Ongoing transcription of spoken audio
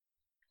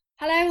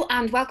Hello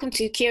and welcome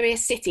to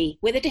Curious City.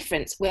 With a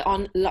difference, we're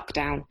on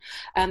lockdown.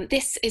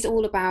 This is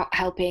all about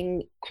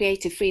helping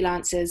creative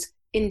freelancers,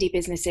 indie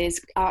businesses,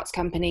 arts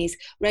companies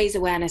raise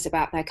awareness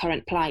about their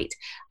current plight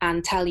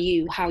and tell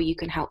you how you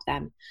can help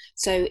them.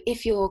 So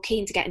if you're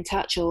keen to get in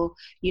touch or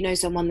you know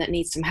someone that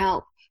needs some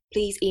help,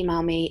 please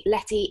email me,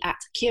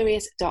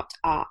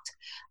 letty@curious.art.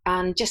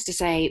 And just to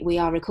say, we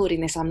are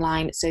recording this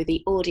online, so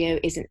the audio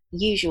isn't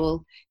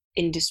usual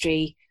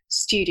industry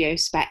studio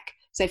spec.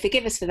 So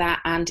forgive us for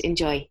that and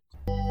enjoy.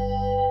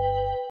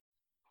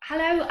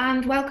 Hello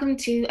and welcome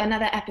to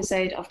another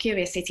episode of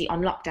Curious City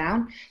on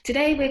lockdown.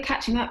 Today we're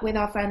catching up with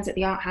our friends at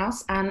the Art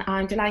House, and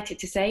I'm delighted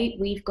to say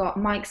we've got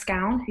Mike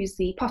Scown, who's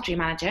the pottery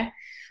manager,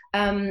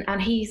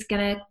 and he's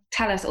going to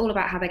tell us all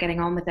about how they're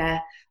getting on with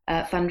their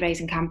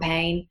fundraising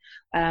campaign,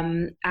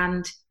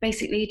 and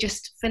basically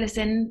just fill us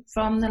in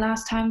from the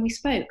last time we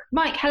spoke.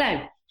 Mike,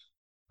 hello.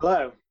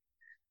 Hello.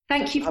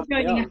 Thank you for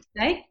joining us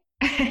today.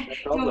 No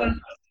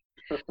problem.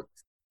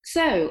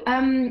 So,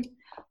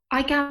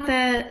 I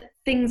gather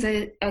things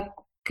are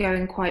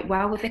going quite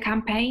well with the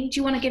campaign. Do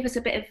you want to give us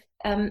a bit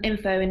of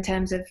info in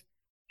terms of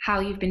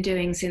how you've been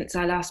doing since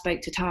I last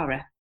spoke to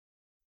Tara?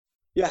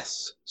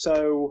 Yes.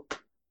 So,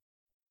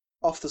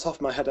 off the top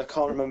of my head, I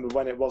can't remember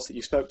when it was that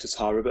you spoke to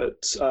Tara,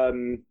 but I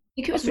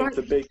think it was right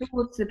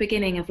towards the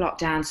beginning of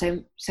lockdown,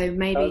 so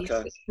maybe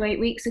 6 to 8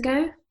 weeks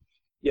ago.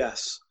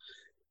 Yes.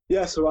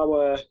 Yeah, so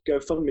our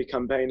GoFundMe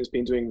campaign has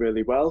been doing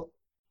really well.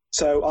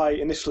 So I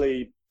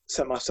initially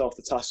set myself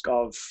the task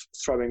of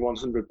throwing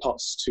 100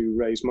 pots to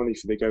raise money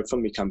for the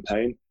GoFundMe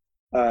campaign,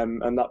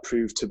 and that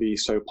proved to be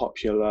so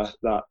popular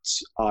that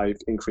I've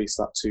increased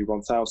that to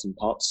 1,000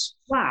 pots.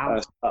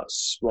 Wow.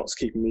 That's what's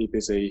keeping me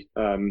busy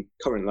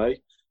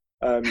currently.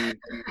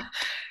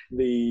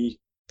 The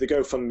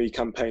GoFundMe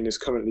campaign is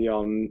currently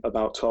on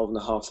about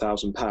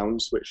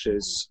 £12,500, which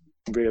is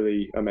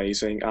really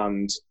amazing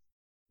and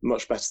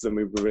much better than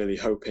we were really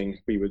hoping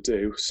we would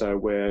do. So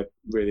we're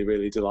really,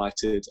 really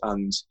delighted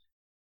and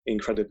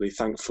incredibly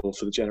thankful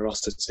for the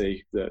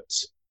generosity that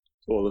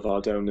all of our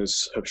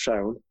donors have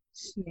shown.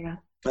 Yeah.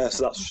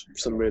 So that's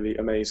some really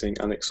amazing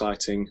and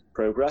exciting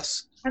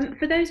progress.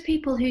 For those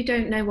people who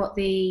don't know what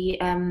the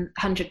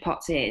 100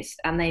 pots is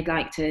and they'd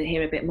like to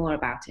hear a bit more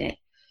about it,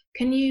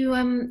 can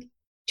you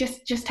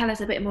just tell us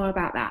a bit more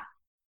about that?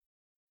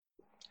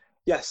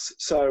 Yes,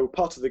 so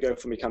part of the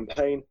GoFundMe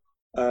campaign,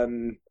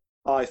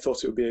 I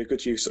thought it would be a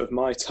good use of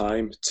my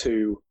time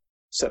to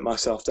set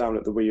myself down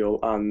at the wheel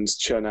and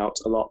churn out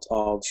a lot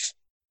of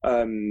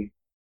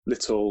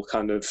little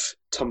kind of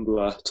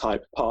tumbler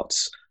type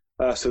pots.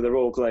 So they're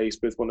all glazed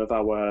with one of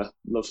our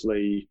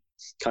lovely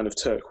kind of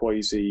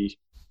turquoisey,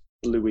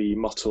 bluey,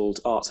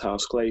 mottled Art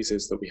House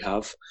glazes that we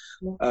have.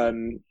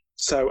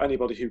 So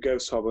anybody who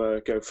goes to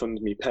our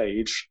GoFundMe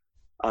page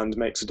and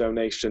makes a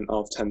donation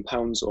of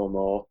 £10 or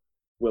more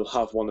will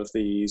have one of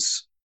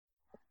these,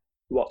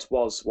 what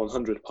was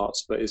 100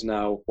 pots but is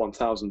now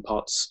 1,000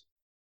 pots,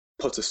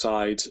 put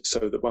aside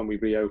so that when we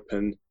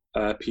reopen,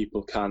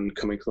 people can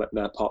come and collect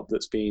their pot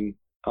that's been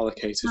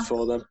allocated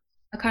for them.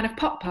 A kind of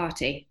pot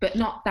party, but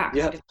not that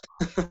kind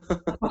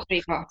of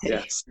pottery party.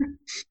 Yes.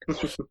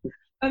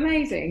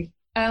 Amazing.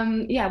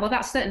 Yeah, well,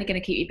 that's certainly going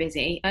to keep you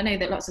busy. I know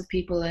that lots of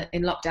people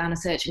in lockdown are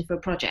searching for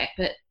a project,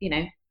 but you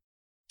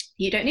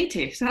don't need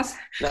to. So that's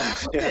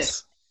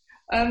yes.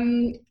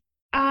 Good.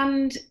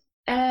 And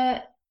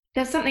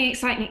there's something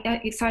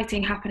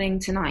exciting happening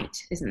tonight,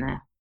 isn't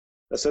there?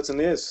 There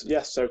certainly is,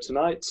 yes. So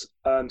tonight,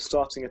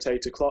 starting at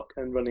 8 o'clock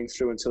and running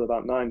through until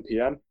about 9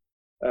 p.m,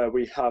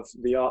 we have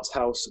the Art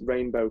House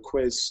Rainbow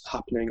Quiz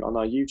happening on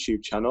our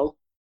YouTube channel.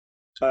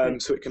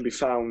 So it can be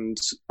found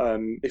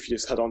if you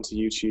just head onto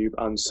YouTube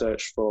and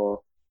search for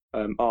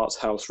Art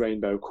House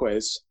Rainbow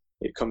Quiz.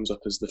 It comes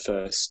up as the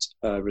first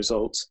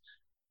result.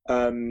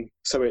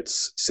 So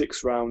it's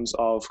 6 rounds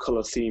of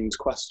colour-themed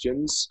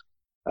questions,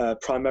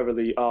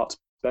 primarily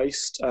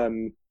art-based.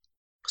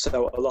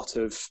 So a lot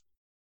of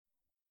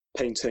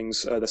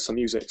paintings, there's some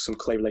music, some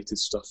clay-related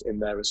stuff in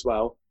there as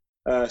well.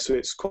 So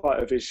it's quite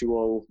a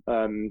visual,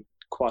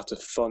 quite a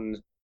fun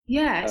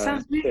it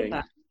sounds really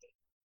fun.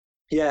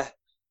 Yeah.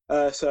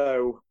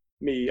 So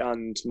me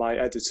and my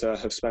editor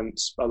have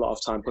spent a lot of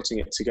time putting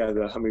it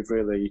together, and we've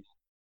really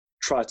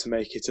tried to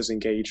make it as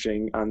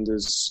engaging and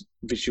as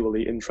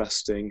visually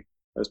interesting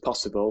as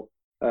possible.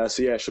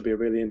 So yeah, it should be a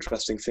really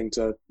interesting thing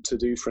to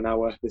do for an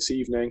hour this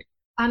evening.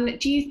 And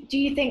do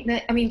you think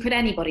that, could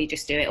anybody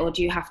just do it, or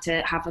do you have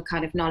to have a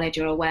kind of knowledge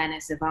or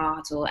awareness of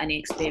art or any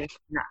experience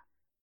in that?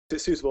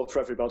 It's suitable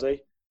for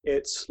everybody.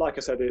 It's, like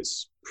I said,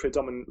 it's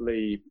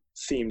predominantly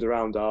themed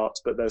around art,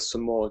 but there's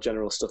some more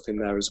general stuff in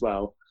there as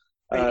well.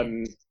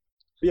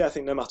 Yeah, I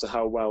think no matter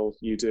how well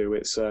you do,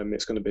 it's going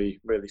to be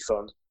really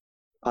fun.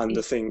 And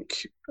I think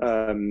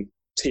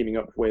teaming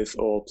up with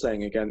or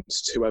playing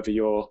against whoever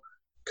you're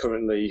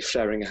currently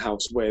sharing a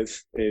house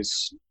with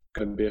is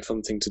going to be a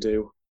fun thing to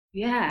do.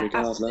 Yeah,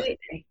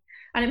 absolutely.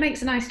 And it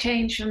makes a nice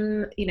change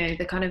from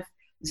the kind of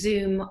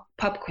Zoom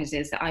pub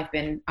quizzes that I've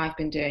been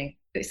doing.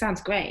 It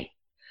sounds great.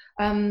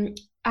 And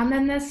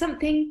then there's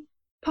something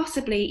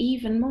possibly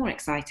even more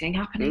exciting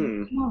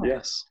happening tomorrow.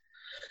 Yes.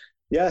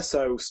 Yeah,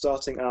 so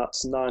starting at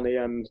 9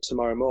 a.m.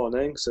 tomorrow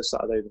morning, so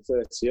Saturday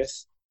the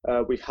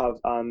 30th, we have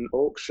an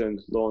auction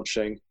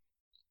launching.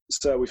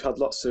 So we've had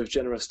lots of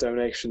generous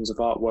donations of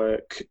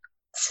artwork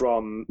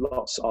from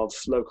lots of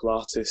local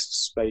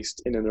artists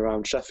based in and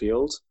around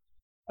Sheffield.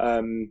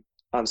 And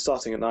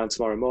starting at 9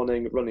 tomorrow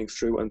morning, running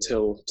through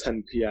until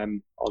 10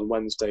 p.m. on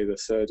Wednesday the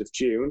 3rd of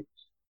June,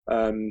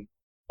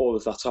 all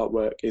of that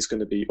artwork is going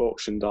to be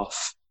auctioned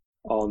off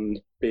on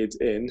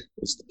Bid In,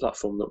 is the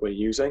platform that we're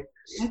using.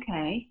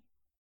 Okay.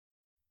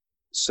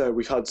 So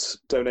we've had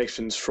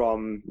donations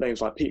from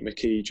names like Pete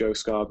McKee, Joe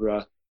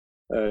Scarborough,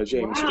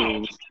 James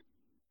Green,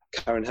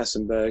 Karen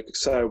Hessenberg.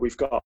 So we've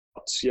got,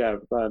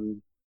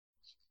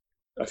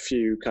 a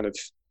few kind of,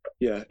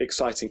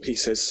 exciting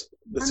pieces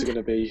that are going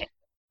to be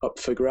up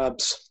for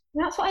grabs.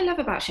 That's what I love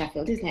about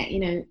Sheffield, isn't it? You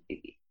know,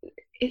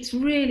 it's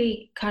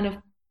really kind of,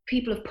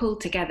 people have pulled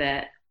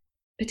together,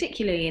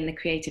 particularly in the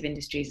creative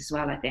industries as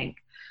well, I think.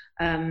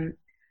 And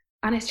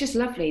it's just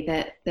lovely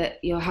that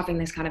you're having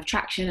this kind of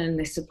traction and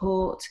this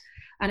support.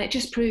 And it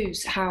just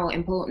proves how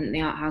important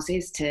the Art House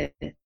is to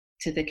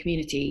the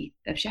community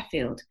of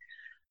Sheffield.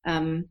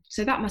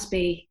 So that must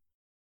be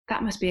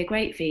a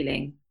great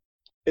feeling.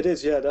 It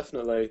is, yeah,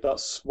 definitely.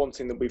 That's one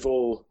thing that we've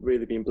all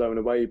really been blown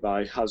away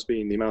by, has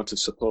been the amount of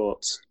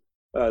support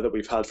that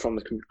we've had from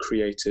the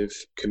creative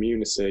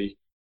community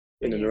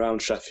in and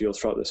around Sheffield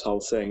throughout this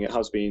whole thing. It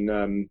has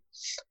been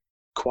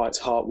quite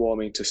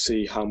heartwarming to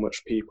see how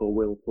much people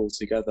will pull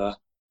together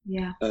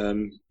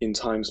in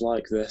times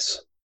like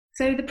this.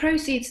 So the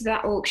proceeds of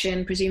that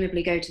auction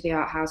presumably go to the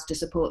Art House to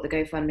support the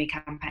GoFundMe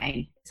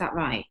campaign. Is that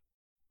right?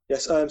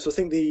 Yes, so I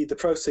think the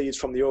proceeds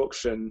from the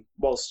auction,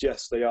 whilst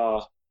yes, they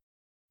are,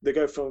 the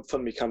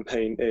GoFundMe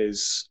campaign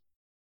is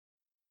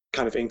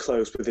kind of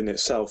enclosed within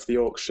itself. The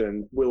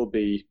auction will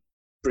be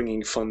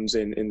bringing funds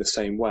in the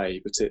same way,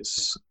 but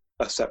it's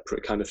a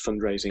separate kind of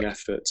fundraising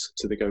effort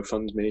to the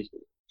GoFundMe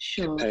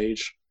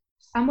page.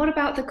 And what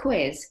about the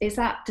quiz? Is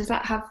that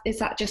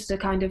just a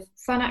kind of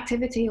fun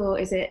activity, or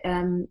is it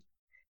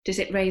does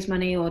it raise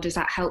money, or does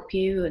that help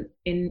you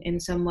in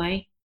some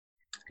way?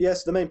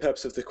 Yes, the main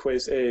purpose of the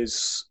quiz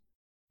is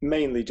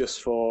mainly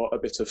just for a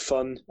bit of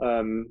fun,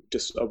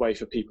 just a way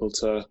for people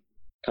to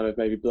kind of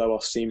maybe blow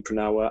off steam for an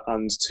hour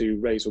and to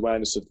raise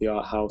awareness of the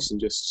Art House and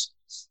just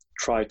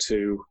try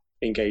to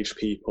engage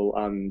people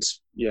and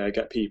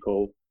get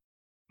people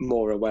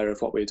more aware of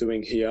what we're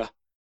doing here.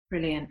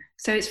 Brilliant.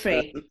 So it's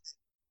free?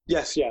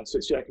 Yes, so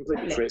it's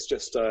completely free. It's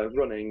just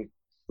running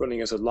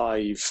as a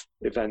live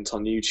event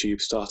on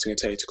YouTube starting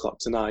at 8 o'clock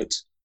tonight.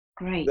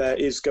 Great. There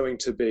is going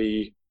to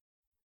be,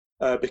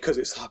 because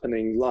it's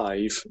happening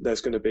live,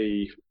 there's going to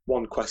be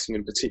one question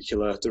in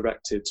particular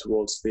directed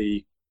towards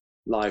the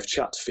live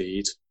chat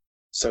feed,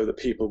 so that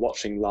people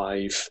watching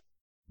live,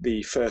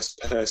 the first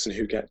person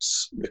who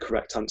gets the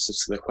correct answer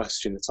to the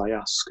question that I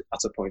ask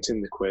at a point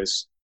in the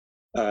quiz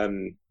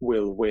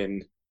will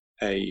win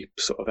a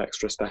sort of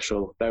extra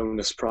special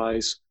bonus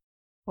prize.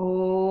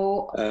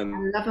 Oh, I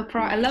love a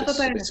prize. I love a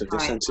bonus bit of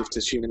prize. Incentive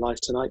to tune in live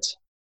tonight.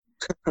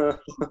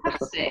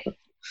 Fantastic.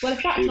 Well,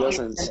 if that's Who not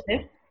doesn't?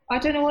 incentive, I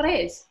don't know what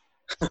is.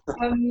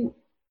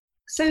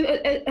 So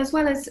as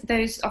well as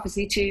those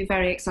obviously two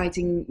very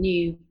exciting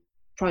new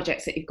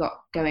projects that you've got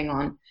going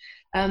on,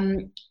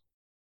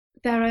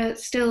 there are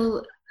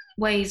still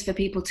ways for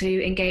people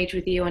to engage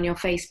with you on your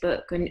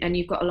Facebook, and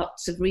you've got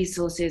lots of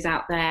resources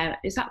out there.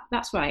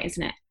 That's right,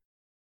 isn't it?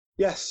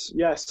 Yes.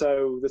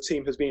 So the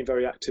team has been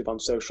very active on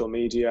social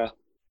media.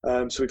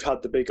 So we've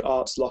had the big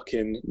arts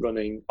lock-in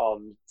running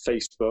on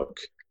Facebook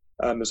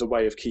as a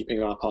way of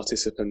keeping our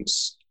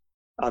participants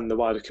and the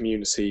wider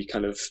community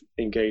kind of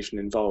engaged and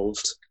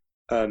involved,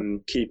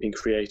 keeping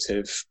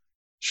creative,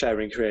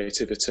 sharing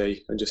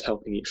creativity, and just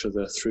helping each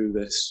other through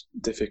this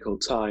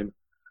difficult time.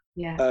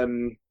 Yeah.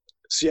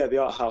 The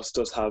Art House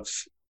does have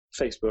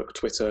Facebook,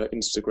 Twitter,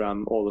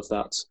 Instagram, all of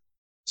that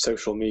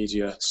social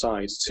media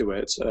side to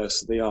it, so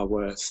they are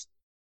worth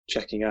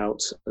checking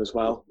out as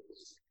well.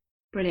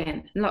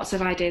 Brilliant. Lots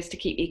of ideas to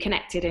keep you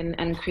connected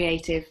and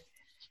creative.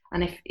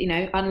 And if,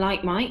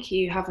 unlike Mike,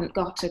 you haven't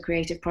got a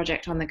creative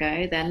project on the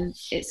go, then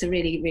it's a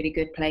really, really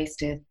good place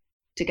to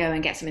go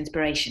and get some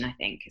inspiration, I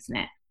think, isn't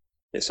it?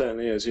 It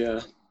certainly is,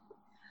 yeah.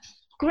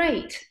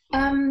 Great.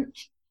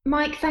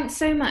 Mike, thanks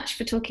so much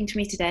for talking to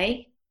me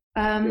today.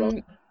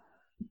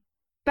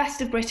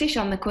 Best of British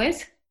on the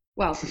quiz.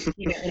 Well,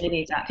 you don't really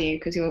need that, do you?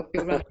 Because you're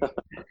right.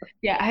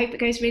 Yeah, I hope it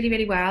goes really,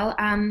 really well.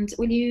 And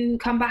will you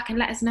come back and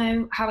let us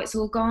know how it's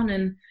all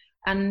gone,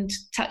 and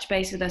touch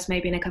base with us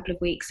maybe in a couple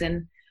of weeks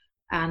and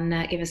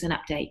give us an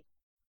update?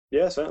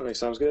 Yeah, certainly.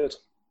 Sounds good.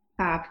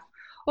 Fab.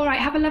 All right,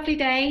 have a lovely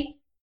day.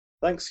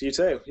 Thanks, you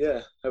too.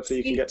 Yeah, hopefully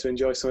you can get to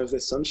enjoy some of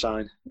this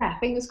sunshine. Yeah,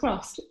 fingers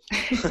crossed.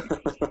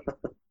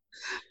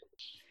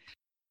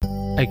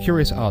 A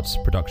Curious Arts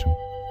production.